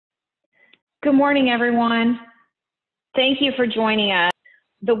Good morning, everyone. Thank you for joining us.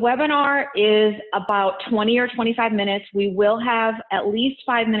 The webinar is about 20 or 25 minutes. We will have at least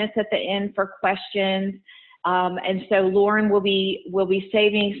 5 minutes at the end for questions. And so Lauren will be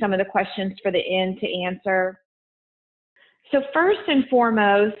saving some of the questions for the end to answer. So first and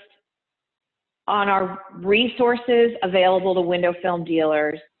foremost, on our resources available to window film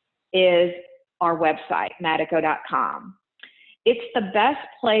dealers is our website, Madico.com. It's the best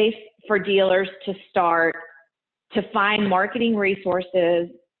place for dealers to start to find marketing resources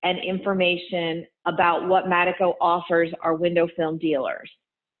and information about what Madico offers our window film dealers.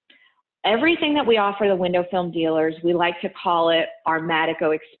 Everything that we offer the window film dealers, we like to call it our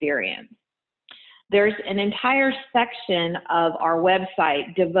Madico experience. There's an entire section of our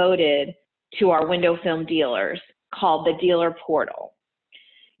website devoted to our window film dealers called the Dealer Portal.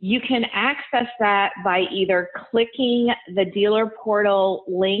 You can access that by either clicking the Dealer Portal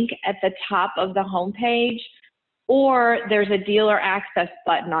link at the top of the homepage, or there's a Dealer Access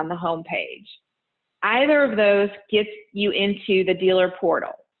button on the homepage. Either of those gets you into the Dealer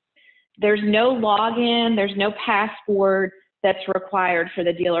Portal. There's no login, there's no password that's required for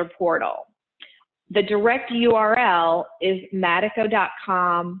the Dealer Portal. The direct URL is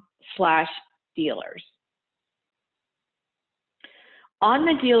madico.com/dealers. On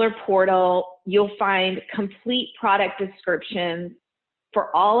the Dealer Portal, you'll find complete product descriptions for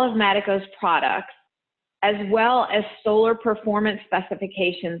all of Madico's products, as well as solar performance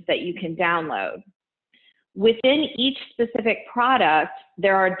specifications that you can download. Within each specific product,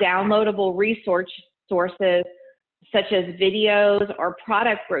 there are downloadable sources such as videos or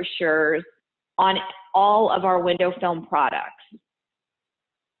product brochures on all of our window film products.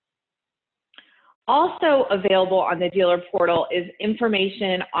 Also available on the Dealer Portal is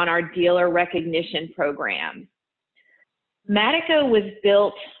information on our dealer recognition program. Madico was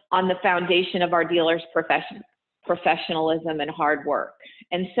built on the foundation of our dealers' professionalism and hard work.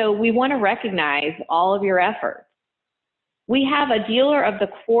 And so we want to recognize all of your efforts. We have a Dealer of the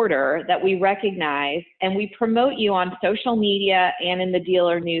Quarter that we recognize, and we promote you on social media and in the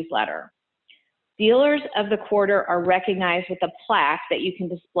dealer newsletter. Dealers of the Quarter are recognized with a plaque that you can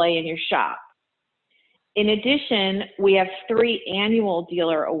display in your shop. In addition, we have 3 annual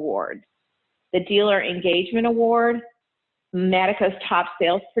dealer awards: the Dealer Engagement Award, Madico's Top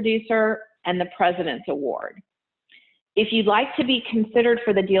Sales Producer, and the President's Award. If you'd like to be considered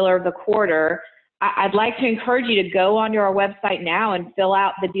for the Dealer of the Quarter, I'd like to encourage you to go onto our website now and fill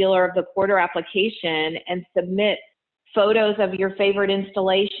out the Dealer of the Quarter application and submit photos of your favorite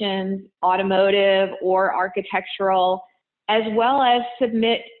installations, automotive or architectural, as well as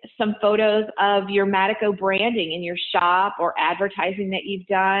submit some photos of your Madico branding in your shop or advertising that you've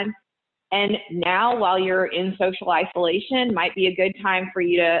done. And now, while you're in social isolation, might be a good time for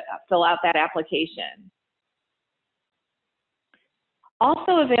you to fill out that application.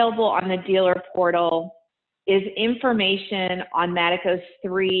 Also available on the Dealer Portal is information on Madico's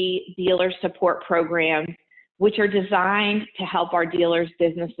 3 dealer support programs, which are designed to help our dealers'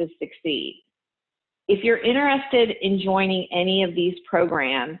 businesses succeed. If you're interested in joining any of these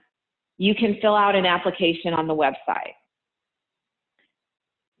programs, you can fill out an application on the website.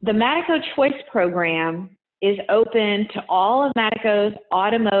 The Madico Choice Program is open to all of Madico's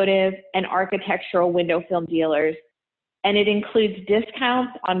automotive and architectural window film dealers, and it includes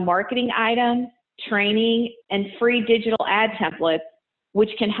discounts on marketing items, training, and free digital ad templates,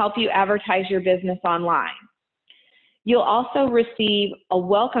 which can help you advertise your business online. You'll also receive a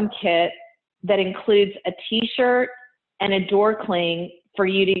welcome kit that includes a t-shirt and a door cling for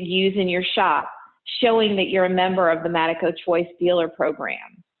you to use in your shop, showing that you're a member of the Madico Choice Dealer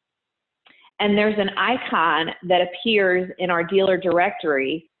Program. And there's an icon that appears in our dealer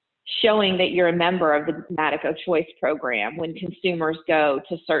directory showing that you're a member of the Madico Choice Program when consumers go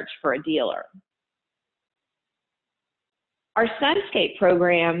to search for a dealer. Our Sunscape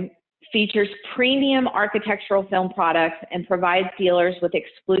program features premium architectural film products and provides dealers with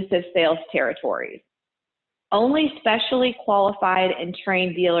exclusive sales territories. Only specially qualified and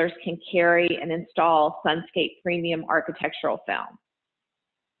trained dealers can carry and install Sunscape premium architectural film.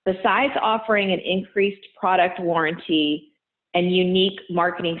 Besides offering an increased product warranty and unique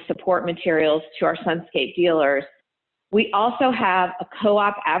marketing support materials to our Sunscape dealers, we also have a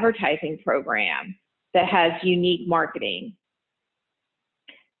co-op advertising program that has unique marketing.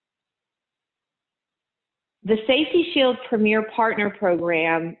 The Safety Shield Premier Partner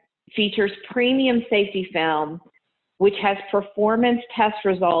Program features premium safety film, which has performance test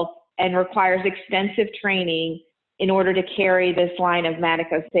results and requires extensive training in order to carry this line of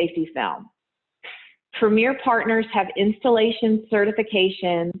Madico safety film. Premier partners have installation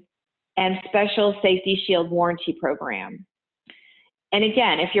certifications and special safety shield warranty program. And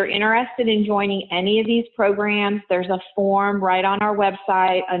again, if you're interested in joining any of these programs, there's a form right on our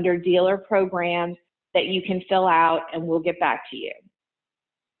website under dealer programs that you can fill out, and we'll get back to you.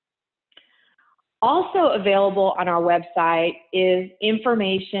 Also available on our website is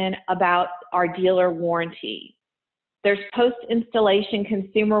information about our dealer warranty. There's post-installation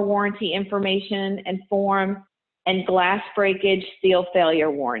consumer warranty information and form, and glass breakage seal failure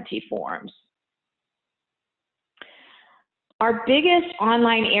warranty forms. Our biggest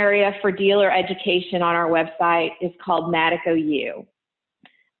online area for dealer education on our website is called Madico U.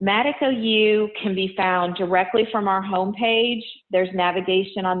 Madico U can be found directly from our homepage. There's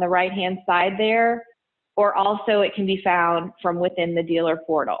navigation on the right-hand side there, or also it can be found from within the dealer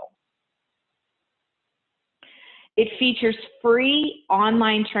portal. It features free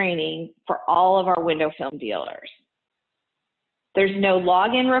online training for all of our window film dealers. There's no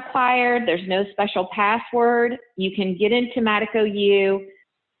login required, there's no special password. You can get into Madico U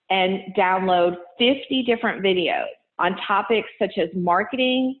and download 50 different videos on topics such as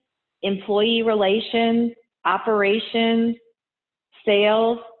marketing, employee relations, operations,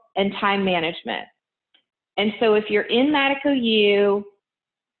 sales, and time management. And so if you're in Madico U,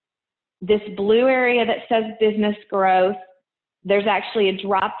 this blue area that says business growth, there's actually a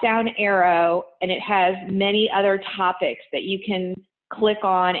drop-down arrow, and it has many other topics that you can click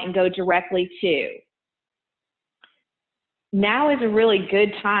on and go directly to. Now is a really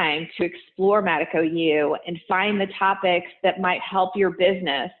good time to explore Madico U and find the topics that might help your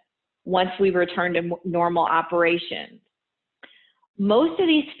business once we return to normal operations. Most of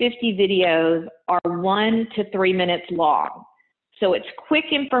these 50 videos are 1 to 3 minutes long. So it's quick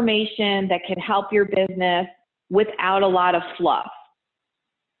information that can help your business without a lot of fluff.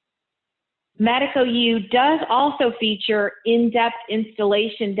 Madico U does also feature in-depth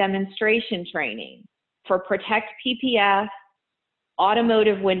installation demonstration training for Protect PPF,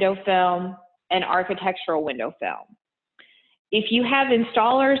 automotive window film, and architectural window film. If you have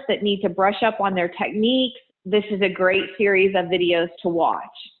installers that need to brush up on their techniques, this is a great series of videos to watch.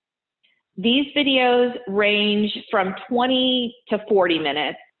 These videos range from 20 to 40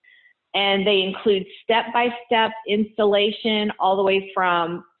 minutes, and they include step-by-step installation all the way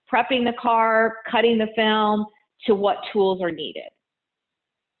from prepping the car, cutting the film, to what tools are needed.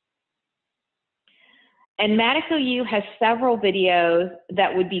 And Madico U has several videos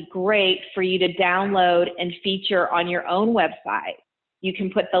that would be great for you to download and feature on your own website. You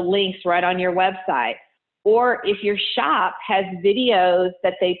can put the links right on your website. Or if your shop has videos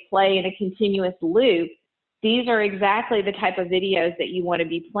that they play in a continuous loop, these are exactly the type of videos that you want to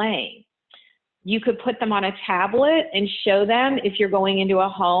be playing. You could put them on a tablet and show them if you're going into a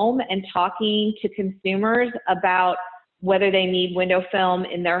home and talking to consumers about whether they need window film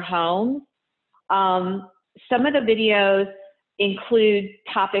in their homes. Some of the videos include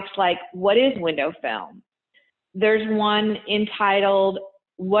topics like, what is window film? There's one entitled,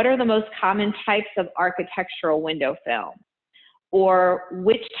 what are the most common types of architectural window film? Or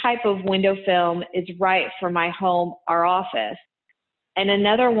which type of window film is right for my home or office? And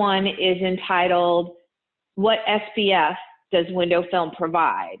another one is entitled, what SPF does window film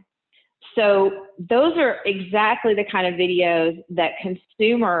provide? So those are exactly the kind of videos that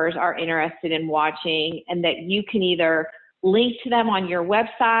consumers are interested in watching, and that you can either link to them on your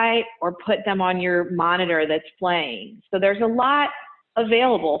website or put them on your monitor that's playing. So there's a lot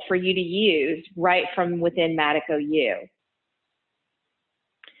available for you to use right from within Madico U.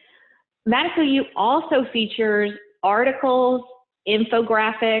 Madico U also features articles,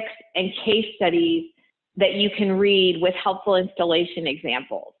 infographics, and case studies that you can read with helpful installation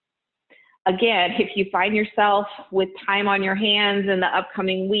examples. Again, if you find yourself with time on your hands in the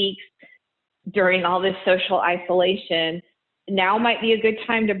upcoming weeks during all this social isolation, now might be a good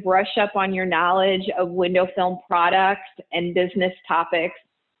time to brush up on your knowledge of window film products and business topics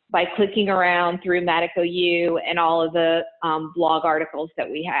by clicking around through Madico U and all of the blog articles that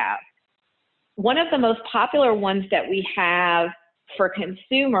we have. One of the most popular ones that we have for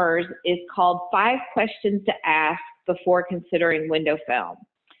consumers is called 5 Questions to Ask Before Considering Window Film.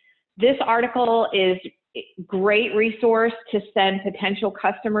 This article is a great resource to send potential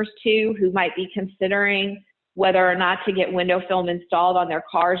customers to who might be considering whether or not to get window film installed on their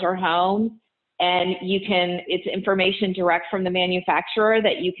cars or homes. And it's information direct from the manufacturer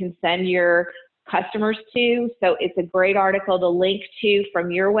that you can send your customers to. So it's a great article to link to from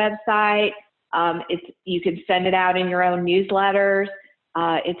your website. You can send it out in your own newsletters.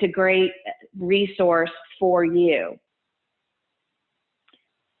 It's a great resource for you.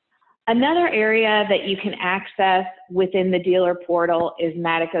 Another area that you can access within the dealer portal is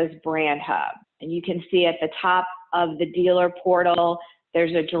Madico's Brand Hub. And you can see at the top of the dealer portal,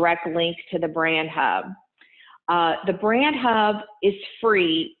 there's a direct link to the Brand Hub. The Brand Hub is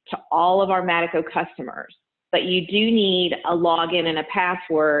free to all of our Madico customers, but you do need a login and a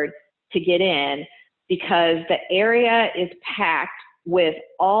password to get in, because the area is packed with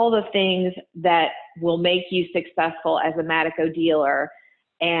all the things that will make you successful as a Madico dealer,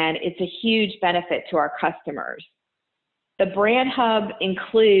 and it's a huge benefit to our customers. The Brand Hub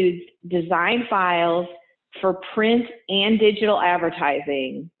includes design files for print and digital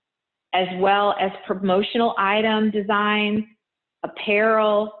advertising, as well as promotional item design,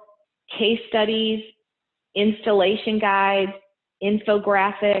 apparel, case studies, installation guides,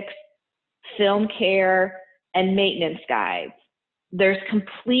 infographics, film care, and maintenance guides. There's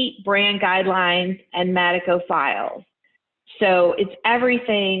complete brand guidelines and Madico files. So it's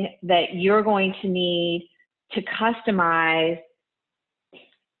everything that you're going to need to customize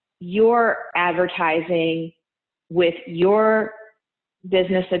your advertising with your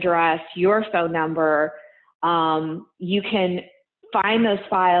business address, your phone number. You can find those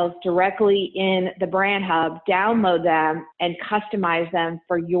files directly in the Brand Hub, download them, and customize them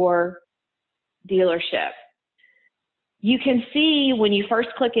for your dealership. You can see when you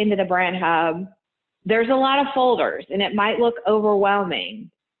first click into the Brand Hub, there's a lot of folders, and it might look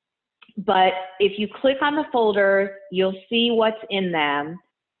overwhelming. But if you click on the folders, you'll see what's in them.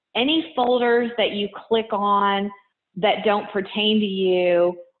 Any folders that you click on that don't pertain to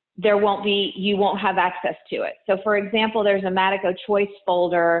you, you won't have access to it. So for example, there's a Madico Choice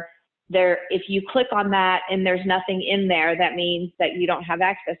folder. If you click on that and there's nothing in there, that means that you don't have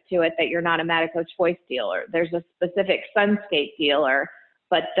access to it, that you're not a Madico Choice dealer. There's a specific Sunscape dealer,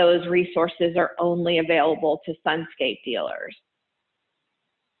 but those resources are only available to Sunscape dealers.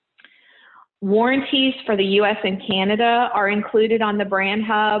 Warranties for the US and Canada are included on the Brand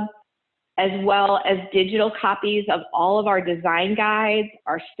Hub, as well as digital copies of all of our design guides,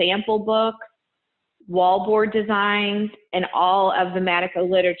 our sample books, wallboard designs, and all of the Madico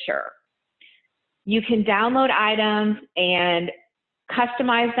literature. You can download items and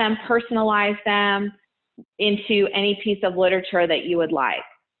customize them, personalize them into any piece of literature that you would like.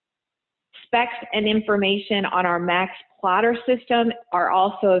 Specs and information on our Max Plotter system are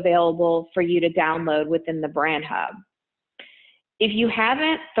also available for you to download within the Brand Hub. If you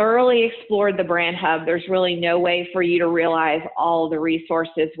haven't thoroughly explored the Brand Hub, there's really no way for you to realize all the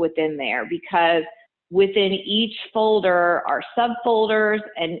resources within there, because within each folder are subfolders,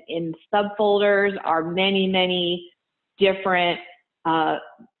 and in subfolders are many, many different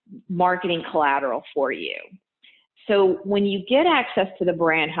marketing collateral for you. So when you get access to the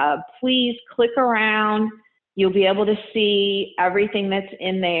Brand Hub, please click around. You'll be able to see everything that's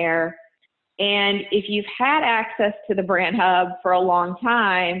in there. And if you've had access to the Brand Hub for a long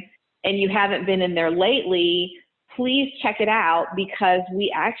time and you haven't been in there lately, please check it out, because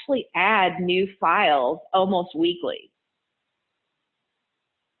we actually add new files almost weekly.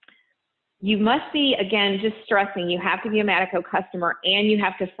 You must be, again, just stressing, you have to be a Madico customer and you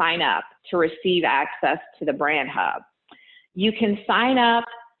have to sign up to receive access to the Brand Hub. You can sign up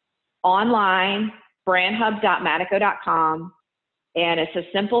online, brandhub.madico.com, and it's a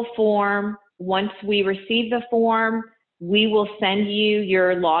simple form. Once we receive the form, we will send you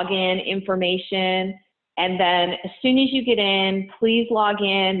your login information. And then as soon as you get in, please log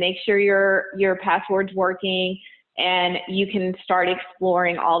in, make sure your password's working, and you can start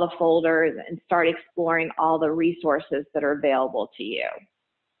exploring all the folders and start exploring all the resources that are available to you.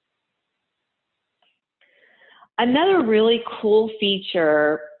 Another really cool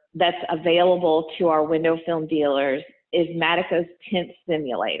feature that's available to our window film dealers is Madico's Tint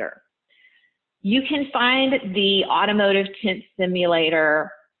Simulator. You can find the automotive tint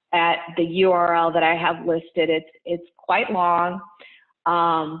simulator at the URL that I have listed. It's quite long,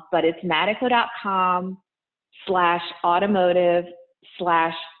 but it's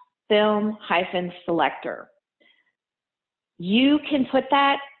madico.com/automotive/film-selector. You can put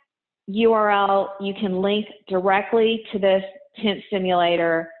that URL, you can link directly to this tint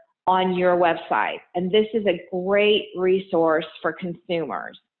simulator on your website. And this is a great resource for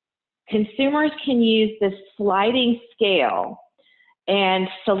consumers. Consumers can use this sliding scale and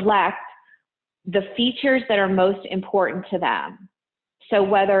select the features that are most important to them. So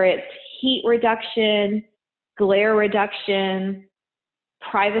whether it's heat reduction, glare reduction,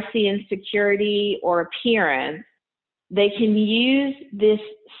 privacy and security, or appearance, they can use this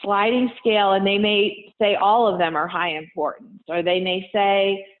sliding scale, and they may say all of them are high importance, or they may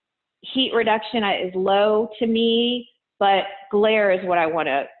say heat reduction is low to me, but glare is what I want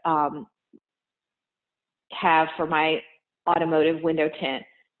to have for my automotive window tint.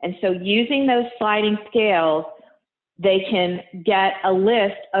 And so using those sliding scales, they can get a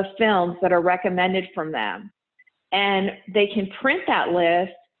list of films that are recommended from them. And they can print that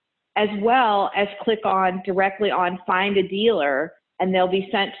list as well as click on directly on Find a Dealer, and they'll be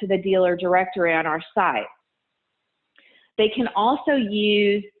sent to the dealer directory on our site. They can also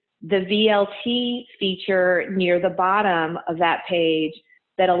use the VLT feature near the bottom of that page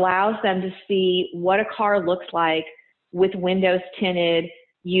that allows them to see what a car looks like with windows tinted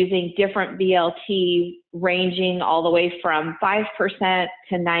using different VLTs ranging all the way from 5%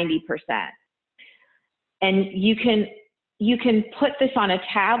 to 90%. And you can put this on a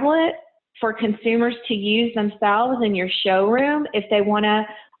tablet for consumers to use themselves in your showroom if they want to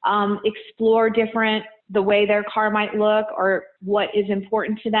explore the way their car might look or what is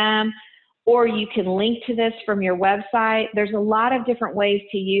important to them. Or you can link to this from your website. There's a lot of different ways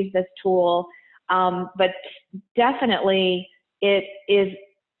to use this tool, but definitely it is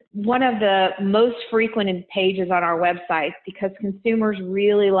one of the most frequented pages on our website because consumers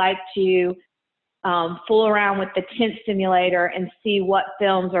really like to fool around with the tint simulator and see what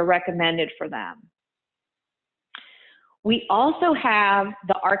films are recommended for them. We also have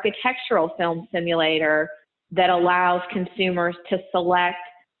the architectural film simulator that allows consumers to select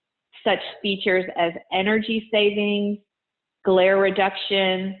such features as energy savings, glare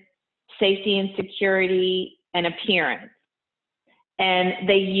reduction, safety and security, and appearance. And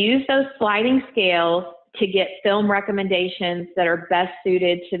they use those sliding scales to get film recommendations that are best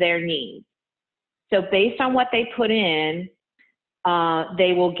suited to their needs. So based on what they put in,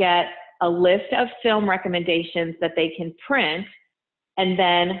 they will get a list of film recommendations that they can print, and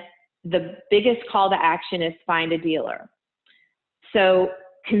then the biggest call to action is find a dealer. So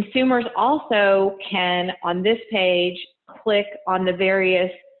consumers also can, on this page, click on the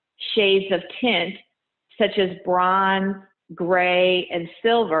various shades of tint, such as bronze, gray, and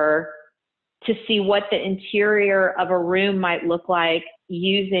silver, to see what the interior of a room might look like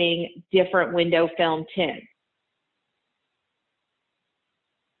using different window film tints.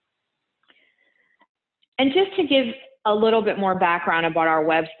 And just to give a little bit more background about our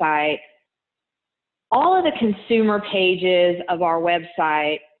website, all of the consumer pages of our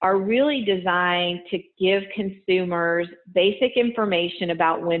website are really designed to give consumers basic information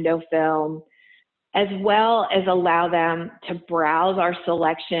about window film, as well as allow them to browse our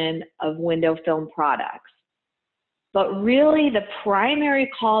selection of window film products. But really the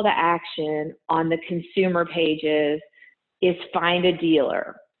primary call to action on the consumer pages is find a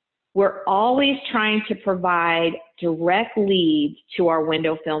dealer. We're always trying to provide direct leads to our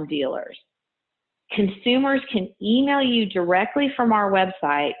window film dealers. Consumers can email you directly from our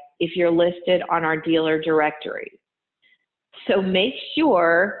website if you're listed on our dealer directory. So make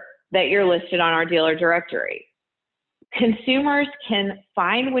sure that you're listed on our dealer directory. Consumers can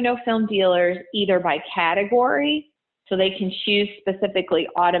find window film dealers either by category, so they can choose specifically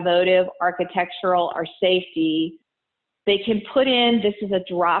automotive, architectural, or safety. They can put in, this is a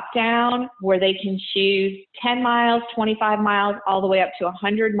drop down where they can choose 10 miles, 25 miles, all the way up to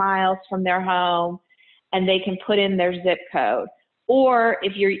 100 miles from their home, and they can put in their zip code. Or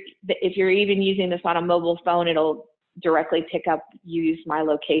if you're even using this on a mobile phone, it'll directly pick up, use my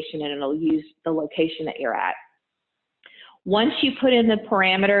location, and it'll use the location that you're at. Once you put in the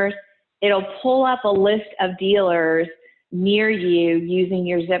parameters, it'll pull up a list of dealers near you using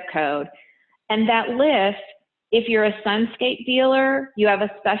your zip code. And that list, if you're a Sunscape dealer, you have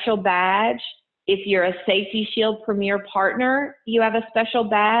a special badge. If you're a Safety Shield Premier partner, you have a special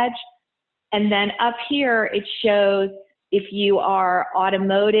badge. And then up here, it shows if you are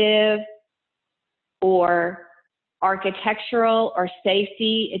automotive or architectural or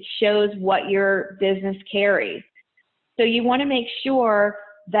safety, it shows what your business carries. So you want to make sure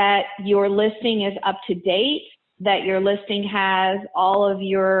that your listing is up to date, that your listing has all of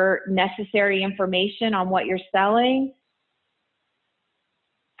your necessary information on what you're selling.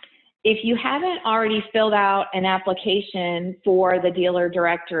 If you haven't already filled out an application for the dealer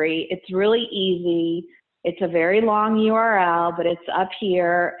directory, it's really easy. It's a very long URL, but it's up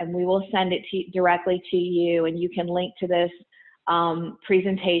here, and we will send it directly to you, and you can link to this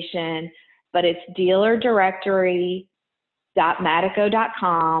presentation. But it's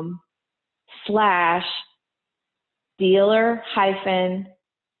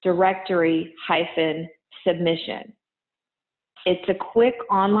It's a quick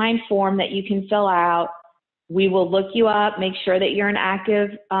online form that you can fill out. We will look you up, make sure that you're an active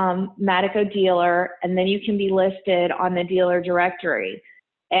Madico dealer, and then you can be listed on the dealer directory.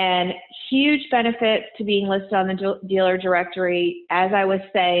 And huge benefits to being listed on the dealer directory. As I was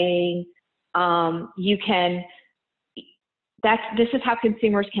saying, this is how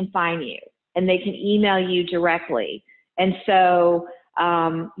consumers can find you, and they can email you directly. And so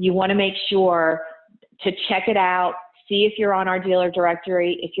you want to make sure to check it out, see if you're on our dealer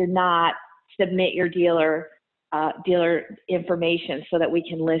directory. If you're not, submit your dealer information so that we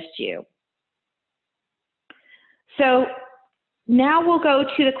can list you. So now we'll go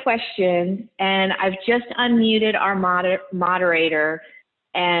to the questions, and I've just unmuted our moderator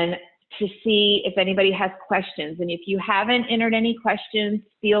and to see if anybody has questions. And if you haven't entered any questions,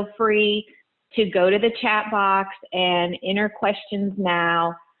 feel free to go to the chat box and enter questions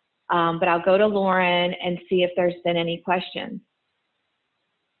now. But I'll go to Lauren and see if there's been any questions.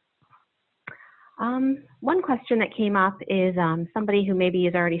 One question that came up is somebody who maybe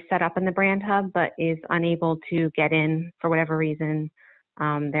is already set up in the brand hub but is unable to get in for whatever reason.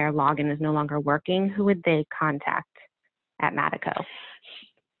 Their login is no longer working. Who would they contact at Madico?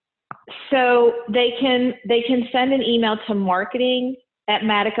 So they can send an email to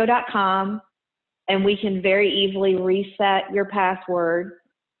marketing@madico.com, and we can very easily reset your password.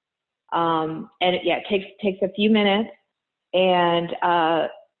 And yeah, it takes a few minutes, and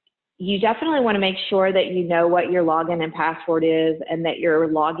you definitely want to make sure that you know what your login and password is and that you're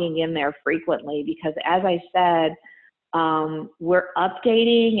logging in there frequently, because as I said, we're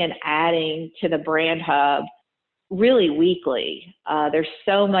updating and adding to the brand hub really weekly. There's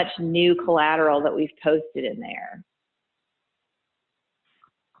so much new collateral that we've posted in there.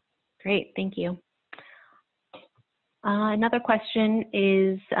 Great, thank you. Another question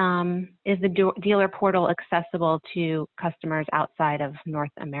is the dealer portal accessible to customers outside of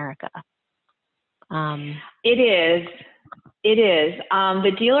North America? It is. It is.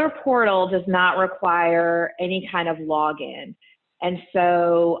 The dealer portal does not require any kind of login. And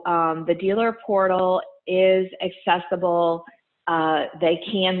so the dealer portal is accessible. They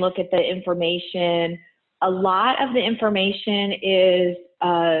can look at the information. A lot of the information is,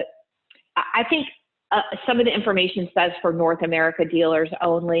 I think, some of the information says for North America dealers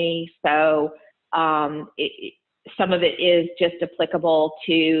only, so some of it is just applicable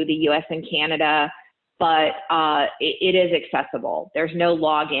to the US and Canada, but it is accessible. There's no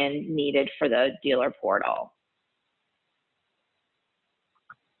login needed for the dealer portal.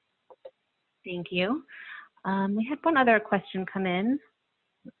 Thank you. We had one other question come in.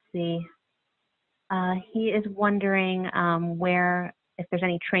 Let's see. He is wondering if there's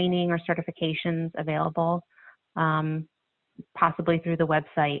any training or certifications available, possibly through the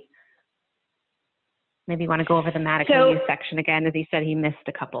website. Maybe you want to go over the Madico U section again, as he said he missed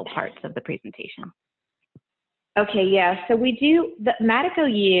a couple parts of the presentation. Okay, yeah, so we do, the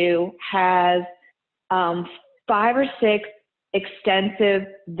Madico U has 5 or 6 extensive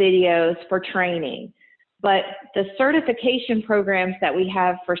videos for training, but the certification programs that we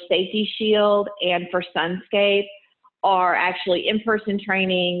have for Safety Shield and for Sunscape are actually in-person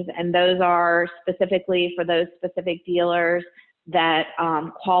trainings, and those are specifically for those specific dealers that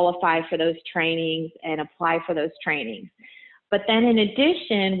qualify for those trainings and apply for those trainings. But then in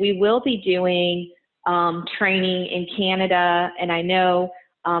addition, we will be doing training in Canada, and I know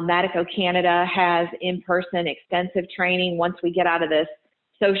Madico Canada has in-person extensive training once we get out of this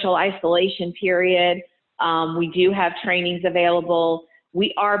social isolation period. We do have trainings available.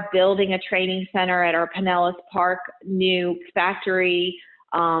 We are building a training center at our Pinellas Park new factory,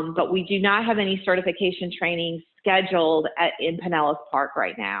 but we do not have any certification training scheduled in Pinellas Park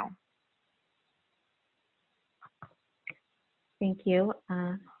right now. Thank you.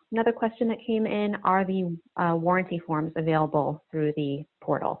 Another question that came in, are the warranty forms available through the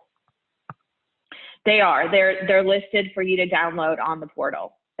portal? They are. They're listed for you to download on the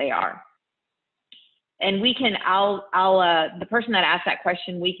portal. They are. And we can, the person that asked that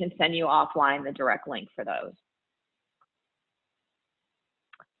question, we can send you offline the direct link for those.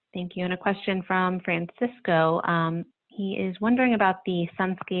 Thank you. And a question from Francisco. He is wondering about the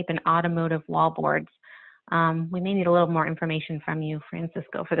Sunscape and automotive wall boards. We may need a little more information from you,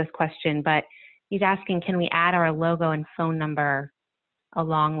 Francisco, for this question, but he's asking, can we add our logo and phone number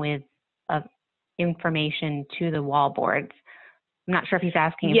along with information to the wall boards? I'm not sure if he's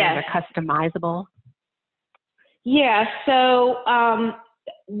asking if they're customizable. Yeah, so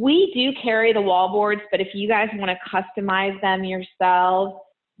we do carry the wall boards, but if you guys want to customize them yourselves,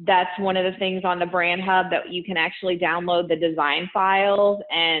 that's one of the things on the brand hub, that you can actually download the design files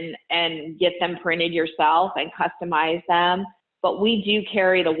and get them printed yourself and customize them. But we do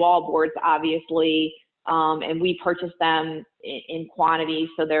carry the wall boards, obviously, and we purchase them in quantity,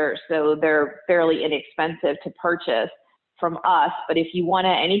 so they're fairly inexpensive to purchase. from us, but if you want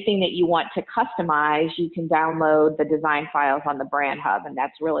anything that you want to customize, you can download the design files on the Brand Hub, and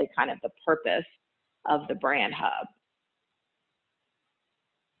that's really kind of the purpose of the Brand Hub.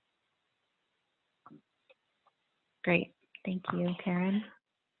 Great, thank you, Karen.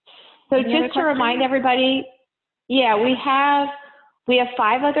 So just to remind everybody, yeah, we have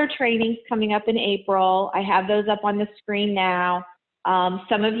 5 other trainings coming up in April. I have those up on the screen now.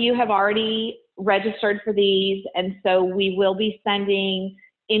 Some of you have already registered for these, and so we will be sending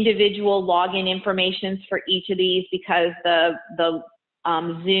individual login information for each of these because the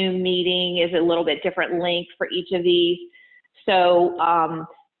Zoom meeting is a little bit different link for each of these. So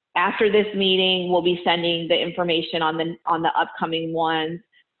after this meeting, we'll be sending the information on the upcoming ones.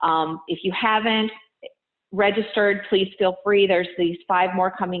 If you haven't registered, please feel free. There's these 5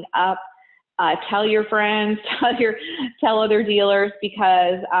 more coming up. Tell your friends, tell other dealers,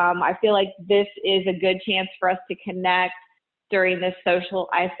 because I feel like this is a good chance for us to connect during this social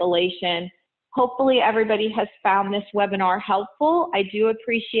isolation. Hopefully everybody has found this webinar helpful. I do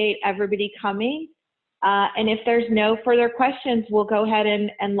appreciate everybody coming. And if there's no further questions, we'll go ahead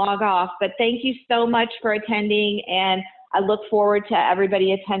and log off. But thank you so much for attending, and I look forward to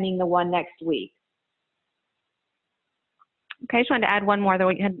everybody attending the one next week. Okay, I just wanted to add one more, though.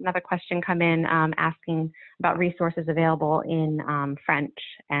 We had another question come in asking about resources available in French,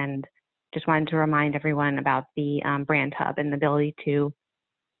 and just wanted to remind everyone about the Brand Hub and the ability to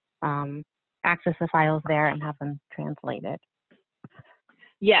access the files there and have them translated.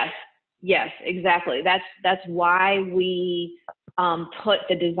 Yes, yes, exactly. That's why we put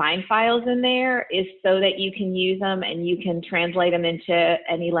the design files in there, is so that you can use them and you can translate them into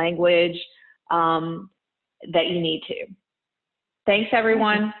any language that you need to. Thanks,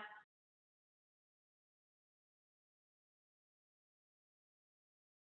 everyone.